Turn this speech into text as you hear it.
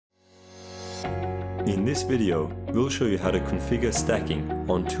In this video, we'll show you how to configure stacking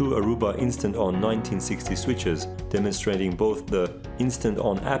on two Aruba Instant On 1960 switches, demonstrating both the Instant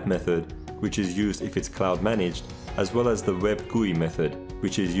On app method, which is used if it's cloud managed, as well as the Web GUI method,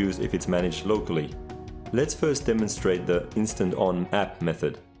 which is used if it's managed locally. Let's first demonstrate the Instant On app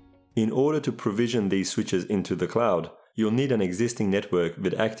method. In order to provision these switches into the cloud, you'll need an existing network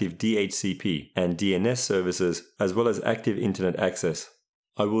with active DHCP and DNS services, as well as active internet access.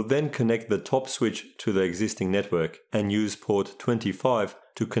 I will then connect the top switch to the existing network and use port 25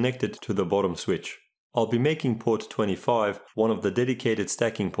 to connect it to the bottom switch. I'll be making port 25 one of the dedicated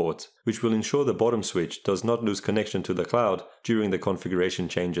stacking ports, which will ensure the bottom switch does not lose connection to the cloud during the configuration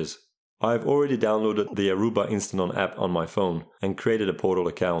changes. I've already downloaded the Aruba Instant On app on my phone and created a portal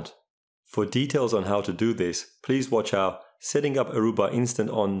account. For details on how to do this, please watch our Setting up Aruba Instant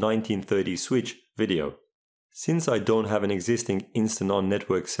On 1930 switch video. Since I don't have an existing Instant On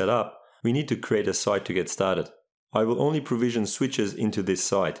network set up, we need to create a site to get started. I will only provision switches into this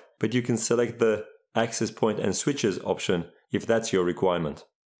site, but you can select the Access Point and Switches option if that's your requirement.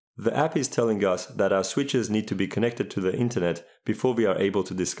 The app is telling us that our switches need to be connected to the internet before we are able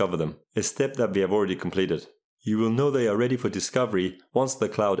to discover them, a step that we have already completed. You will know they are ready for discovery once the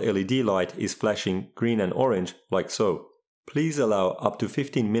cloud LED light is flashing green and orange like so. Please allow up to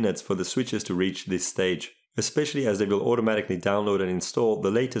 15 minutes for the switches to reach this stage, especially as they will automatically download and install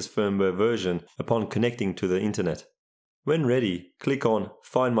the latest firmware version upon connecting to the internet. When ready, click on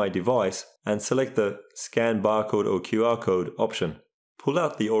Find My Device and select the Scan Barcode or QR Code option. Pull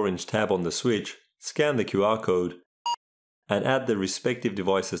out the orange tab on the switch, scan the QR code, and add the respective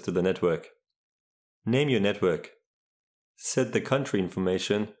devices to the network. Name your network. Set the country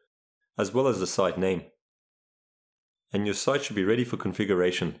information as well as the site name. And your site should be ready for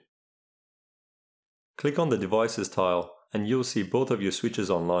configuration. Click on the Devices tile and you'll see both of your switches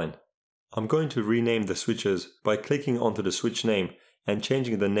online. I'm going to rename the switches by clicking onto the switch name and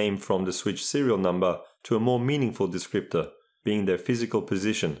changing the name from the switch serial number to a more meaningful descriptor, being their physical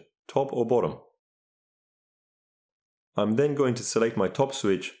position, top or bottom. I'm then going to select my top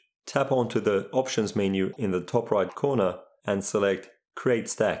switch, tap onto the Options menu in the top right corner and select Create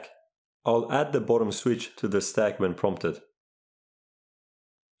Stack. I'll add the bottom switch to the stack when prompted.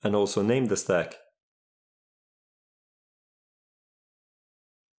 And also name the stack.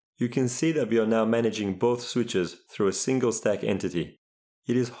 You can see that we are now managing both switches through a single stack entity.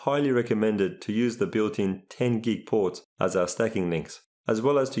 It is highly recommended to use the built-in 10 gig ports as our stacking links, as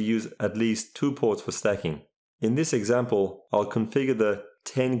well as to use at least 2 ports for stacking. In this example, I'll configure the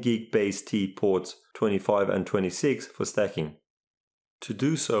 10 gig base T ports 25 and 26 for stacking. To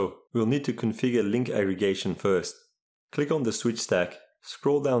do so, we'll need to configure link aggregation first. Click on the switch stack,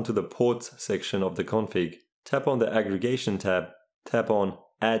 scroll down to the ports section of the config, tap on the aggregation tab, tap on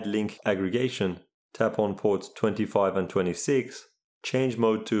Add Link Aggregation, tap on ports 25 and 26, change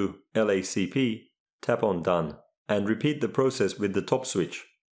mode to LACP, tap on Done, and repeat the process with the top switch.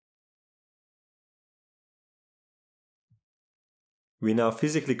 We now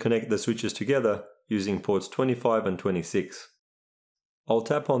physically connect the switches together using ports 25 and 26. I'll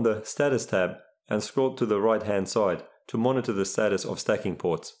tap on the Status tab and scroll to the right hand side to monitor the status of stacking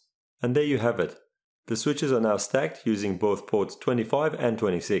ports. And there you have it. The switches are now stacked using both ports 25 and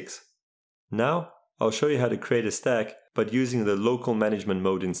 26. Now, I'll show you how to create a stack but using the local management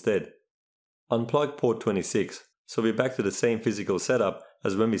mode instead. Unplug port 26, so we're back to the same physical setup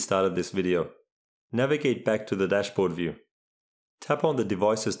as when we started this video. Navigate back to the dashboard view. Tap on the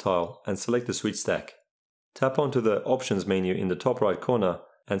Devices tile and select the switch stack. Tap onto the Options menu in the top right corner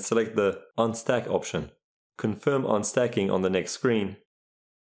and select the Unstack option. Confirm unstacking on the next screen,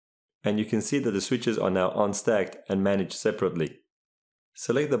 and you can see that the switches are now unstacked and managed separately.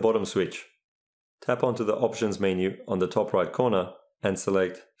 Select the bottom switch. Tap onto the Options menu on the top right corner and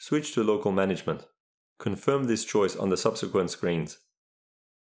select Switch to Local Management. Confirm this choice on the subsequent screens.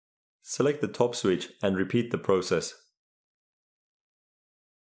 Select the top switch and repeat the process.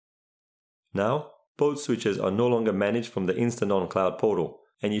 Now, both switches are no longer managed from the Instant On Cloud portal,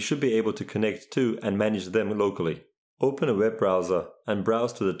 and you should be able to connect to and manage them locally. Open a web browser and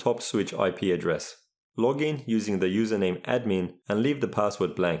browse to the top switch IP address. Log in using the username admin and leave the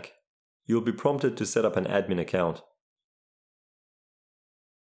password blank. You'll be prompted to set up an admin account.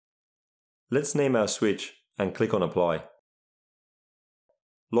 Let's name our switch and click on Apply.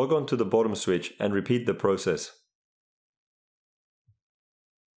 Log on to the bottom switch and repeat the process.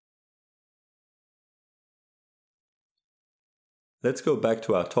 Let's go back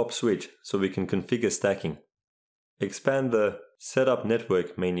to our top switch so we can configure stacking. Expand the Setup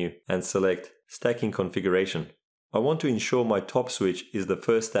Network menu and select Stacking Configuration. I want to ensure my top switch is the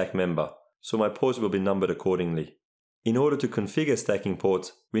first stack member, so my ports will be numbered accordingly. In order to configure stacking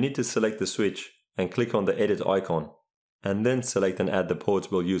ports, we need to select the switch and click on the edit icon, and then select and add the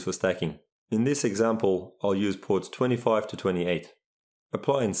ports we'll use for stacking. In this example, I'll use ports 25 to 28.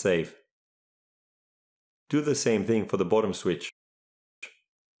 Apply and save. Do the same thing for the bottom switch,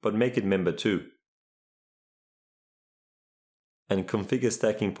 but make it member 2. And configure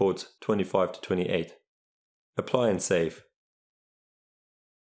stacking ports 25 to 28. Apply and save.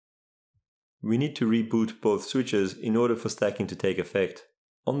 We need to reboot both switches in order for stacking to take effect.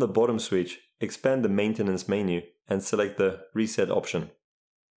 On the bottom switch, expand the maintenance menu and select the reset option.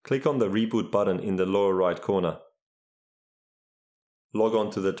 Click on the reboot button in the lower right corner. Log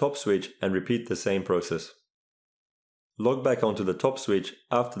on to the top switch and repeat the same process. Log back onto the top switch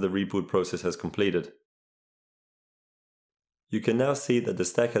after the reboot process has completed. You can now see that the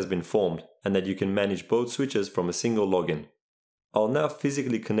stack has been formed and that you can manage both switches from a single login. I'll now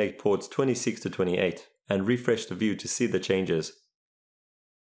physically connect ports 26 to 28 and refresh the view to see the changes.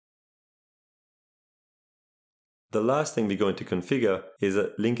 The last thing we're going to configure is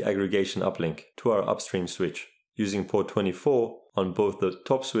a link aggregation uplink to our upstream switch, using port 24 on both the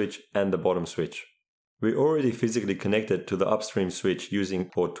top switch and the bottom switch. We're already physically connected to the upstream switch using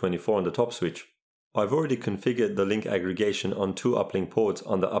port 24 on the top switch. I've already configured the link aggregation on 2 uplink ports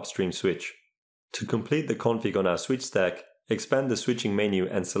on the upstream switch. To complete the config on our switch stack, expand the switching menu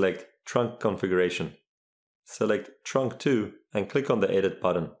and select Trunk Configuration. Select Trunk 2 and click on the Edit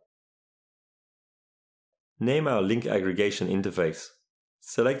button. Name our link aggregation interface.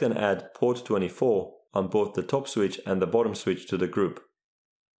 Select and add port 24 on both the top switch and the bottom switch to the group.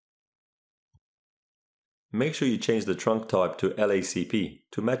 Make sure you change the trunk type to LACP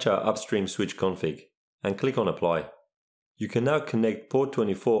to match our upstream switch config, and click on Apply. You can now connect port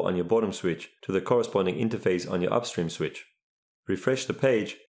 24 on your bottom switch to the corresponding interface on your upstream switch. Refresh the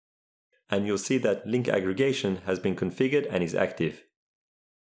page, and you'll see that link aggregation has been configured and is active.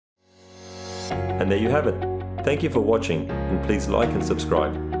 And there you have it. Thank you for watching, and please like and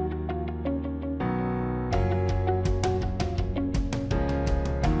subscribe.